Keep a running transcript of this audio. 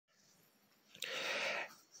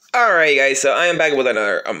Alright guys, so I am back with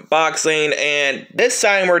another unboxing, and this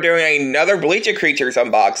time we're doing another Bleacher Creatures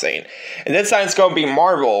unboxing. And this time it's going to be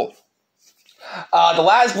Marvel. The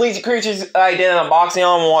last Bleacher Creatures I did an unboxing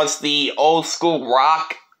on was the old school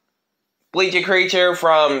rock Bleacher Creature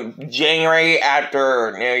from January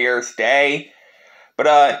after New Year's Day.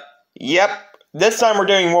 But yep, this time we're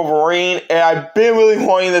doing Wolverine, and I've been really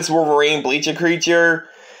wanting this Wolverine Bleacher Creature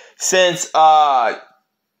since,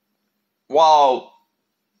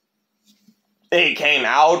 it came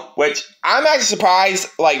out, which I'm actually surprised,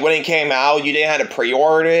 like, when it came out, you didn't have to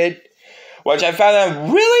pre-order it, which I found that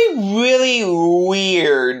really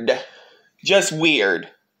weird. Just weird.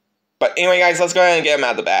 But anyway, guys, let's go ahead and get them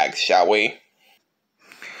out of the bag, shall we?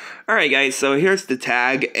 Alright, guys, so here's the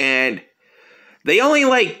tag, and they only,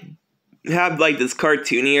 have, this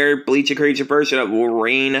cartoonier Bleacher Creature version of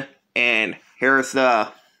Wolverine, and here's the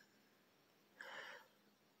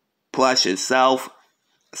plush itself.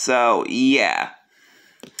 So, yeah.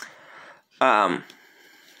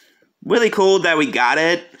 Really cool that we got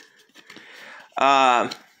it.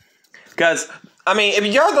 Because, I mean, if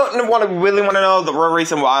y'all really want to know the real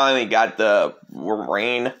reason why we got the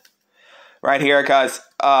Wolverine right here, because,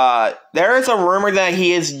 there is a rumor that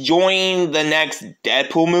he is joining the next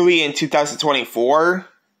Deadpool movie in 2024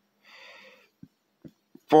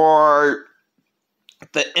 for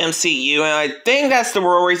the MCU, and I think that's the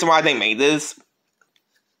real reason why they made this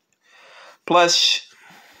plush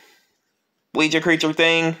Bleacher Creature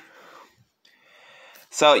thing.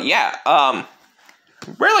 So yeah,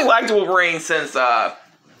 really liked Wolverine since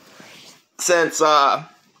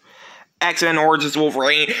X-Men Origins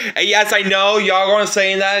Wolverine. And yes, I know y'all gonna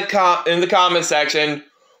say in the comment section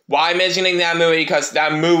why I'm mentioning that movie, because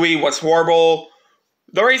that movie was horrible.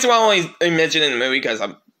 The reason why I'm only mentioning the movie because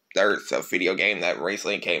there's a video game that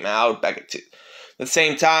recently came out back at the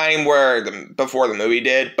same time before the movie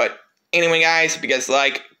did, but. Anyway, guys, if you guys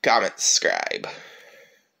like, comment, subscribe.